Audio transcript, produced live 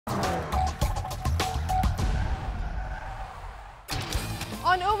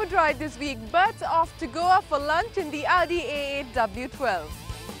On Overdrive this week, Bert's off to Goa for lunch in the Audi A8 W12.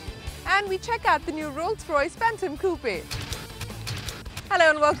 And we check out the new Rolls-Royce Phantom Coupe. Hello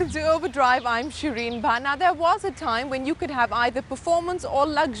and welcome to Overdrive. I'm Shireen Bhan. Now, there was a time when you could have either performance or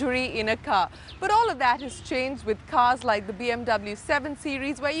luxury in a car. But all of that has changed with cars like the BMW 7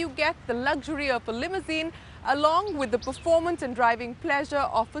 Series, where you get the luxury of a limousine along with the performance and driving pleasure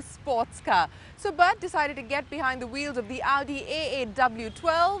of a sports car. So Bert decided to get behind the wheels of the Audi A8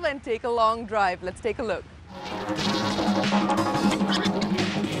 W12 and take a long drive. Let's take a look.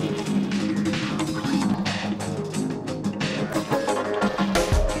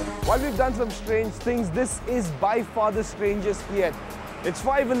 While we've done some strange things, this is by far the strangest yet. It's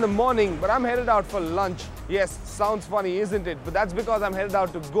 5 in the morning, but I'm headed out for lunch. Yes, sounds funny, isn't it? But that's because I'm headed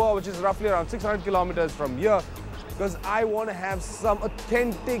out to Goa, which is roughly around 600 kilometers from here, because I want to have some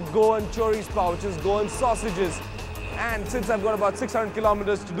authentic Goan chori spa, which is Goan sausages. And since I've got about 600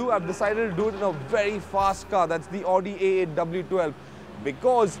 kilometers to do, I've decided to do it in a very fast car. That's the Audi A8 W12,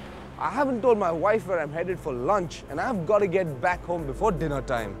 because I haven't told my wife where I'm headed for lunch, and I've got to get back home before dinner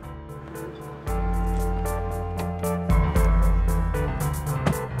time.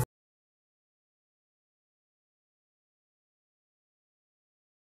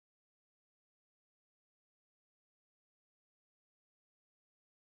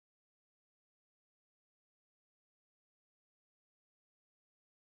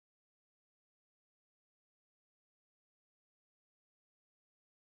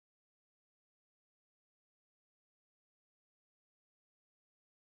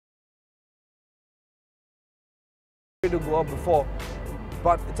 To go up before,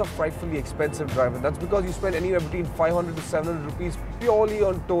 but it's a frightfully expensive drive, and that's because you spend anywhere between 500 to 700 rupees purely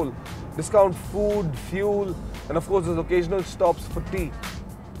on toll, discount food, fuel, and of course those occasional stops for tea.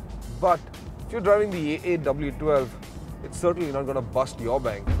 But if you're driving the A8 W12, it's certainly not going to bust your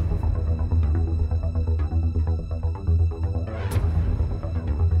bank.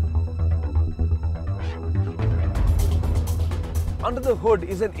 Under the hood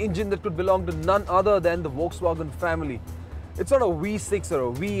is an engine that could belong to none other than the Volkswagen family. It's not a V6 or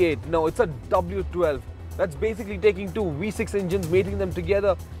a V8, no, it's a W12. That's basically taking two V6 engines, mating them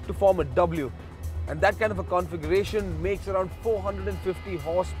together to form a W. And that kind of a configuration makes around 450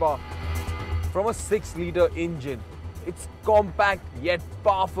 horsepower from a 6-litre engine. It's compact yet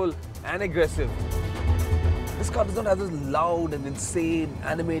powerful and aggressive. This car does not have this loud and insane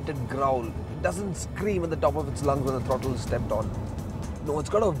animated growl. It doesn't scream at the top of its lungs when the throttle is stepped on. No, it's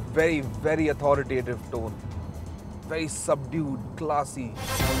got a very, very authoritative tone. Very subdued, classy.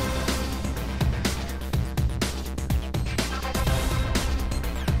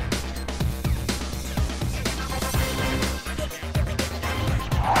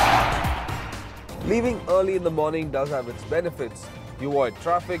 Leaving early in the morning does have its benefits. You avoid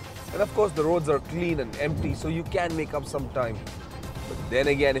traffic, and of course the roads are clean and empty, so you can make up some time. But then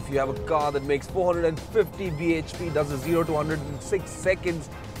again, if you have a car that makes 450 bhp, does a 0 to 100 in 6 seconds,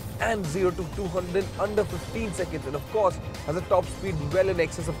 and 0 to 200 in under 15 seconds, and of course has a top speed well in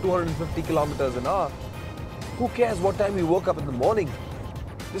excess of 250 kilometers an hour, who cares what time you woke up in the morning?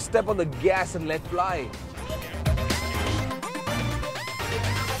 Just step on the gas and let fly.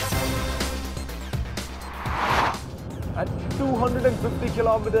 At 250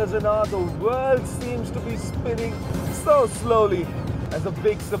 kilometers an hour, the world seems to be spinning so slowly. As a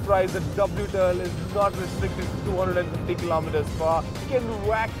big surprise, the W12 is not restricted to 250 kilometers per hour. You can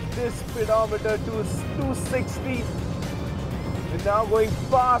whack this speedometer to 260. We're now going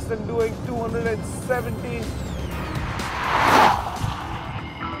fast and doing 270.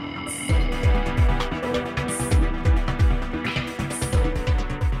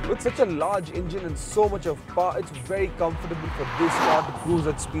 With such a large engine and so much of power, it's very comfortable for this car to cruise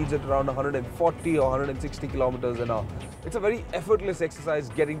at speeds at around 140 or 160 kilometers an hour. It's a very effortless exercise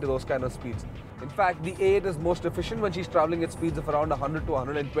getting to those kind of speeds. In fact, the A8 is most efficient when she's traveling at speeds of around 100 to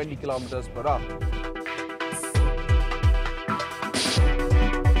 120 kilometers per hour.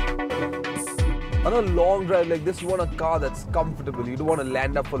 On a long drive like this, you want a car that's comfortable. You don't want to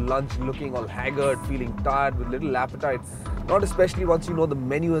land up for lunch looking all haggard, feeling tired, with little appetite. Not especially once you know the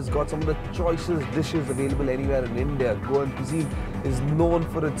menu has got some of the choicest dishes available anywhere in India. Goan cuisine is known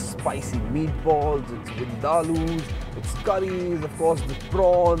for its spicy meatballs, its vindaloo, its curries, of course the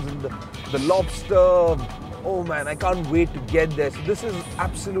prawns and the lobster. Oh man, I can't wait to get there. So this is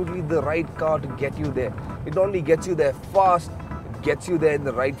absolutely the right car to get you there. It not only gets you there fast, it gets you there in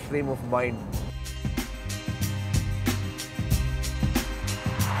the right frame of mind.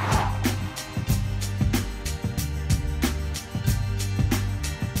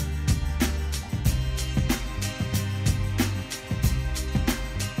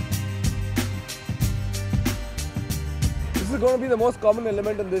 going to be the most common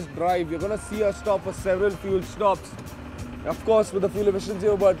element in this drive. You're going to see us stop for several fuel stops. Of course, with a fuel efficiency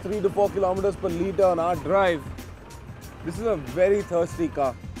of about 3 to 4 kilometers per litre on our drive, this is a very thirsty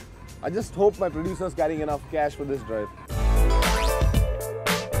car. I just hope my producer's carrying enough cash for this drive.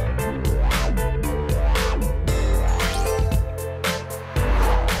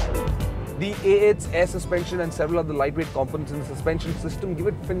 The A8's air suspension and several other lightweight components in the suspension system give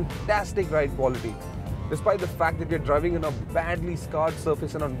it fantastic ride quality. Despite the fact that you're driving on a badly scarred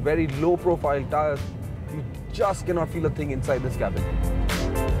surface and on very low profile tires, you just cannot feel a thing inside this cabin.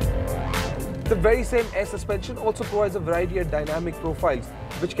 The very same air suspension also provides a variety of dynamic profiles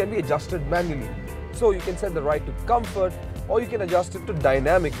which can be adjusted manually. So you can set the ride to comfort or you can adjust it to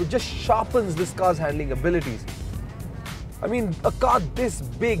dynamic, which just sharpens this car's handling abilities. I mean, a car this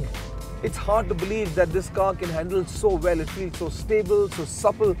big, it's hard to believe that this car can handle so well. It feels so stable, so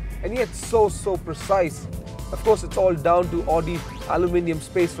supple, and yet so precise. Of course, it's all down to Audi aluminium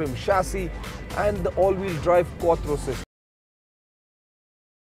space frame chassis and the all-wheel drive quattro system.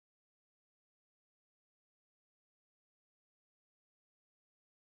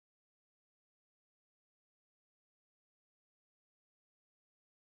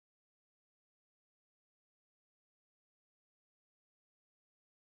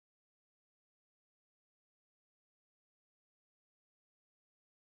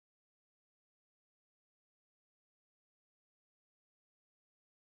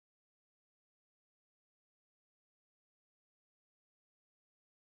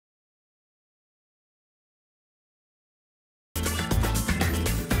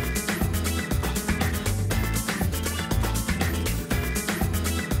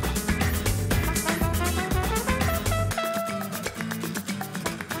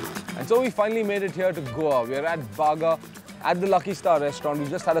 So we finally made it here to Goa. We're at Baga at the Lucky Star restaurant. We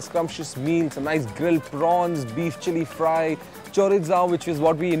just had a scrumptious meal, some nice grilled prawns, beef chili fry, chorizo, which is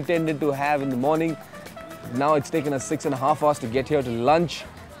what we intended to have in the morning. Now it's taken us 6.5 hours to get here to lunch,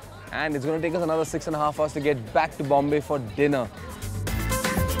 and it's going to take us another 6.5 hours to get back to Bombay for dinner.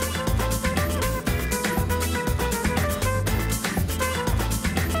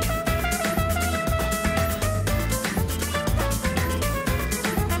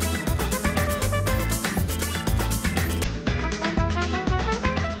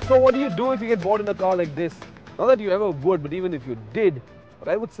 So what do you do if you get bored in a car like this? Not that you ever would, but even if you did, what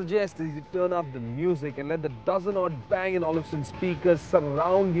I would suggest is you turn up the music and let the dozen-odd Bang & Olufsen speakers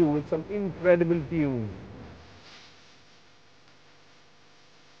surround you with some incredible tunes.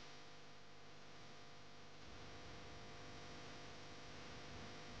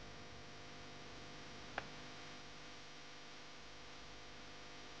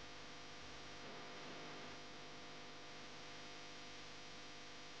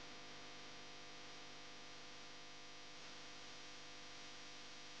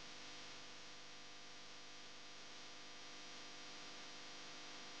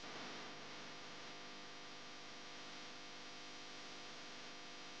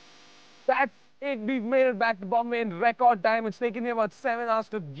 That's it. We've made it back to Bombay in record time. It's taken me about 7 hours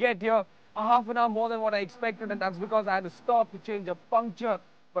to get here. A half an hour more than what I expected, and that's because I had to stop to change a puncture.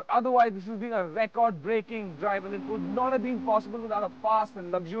 But otherwise, this has been a record-breaking drive, and it would not have been possible without a fast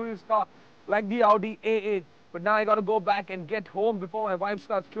and luxurious car like the Audi A8. But now I got to go back and get home before my wife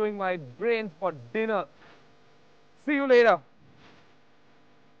starts chewing my brains for dinner. See you later.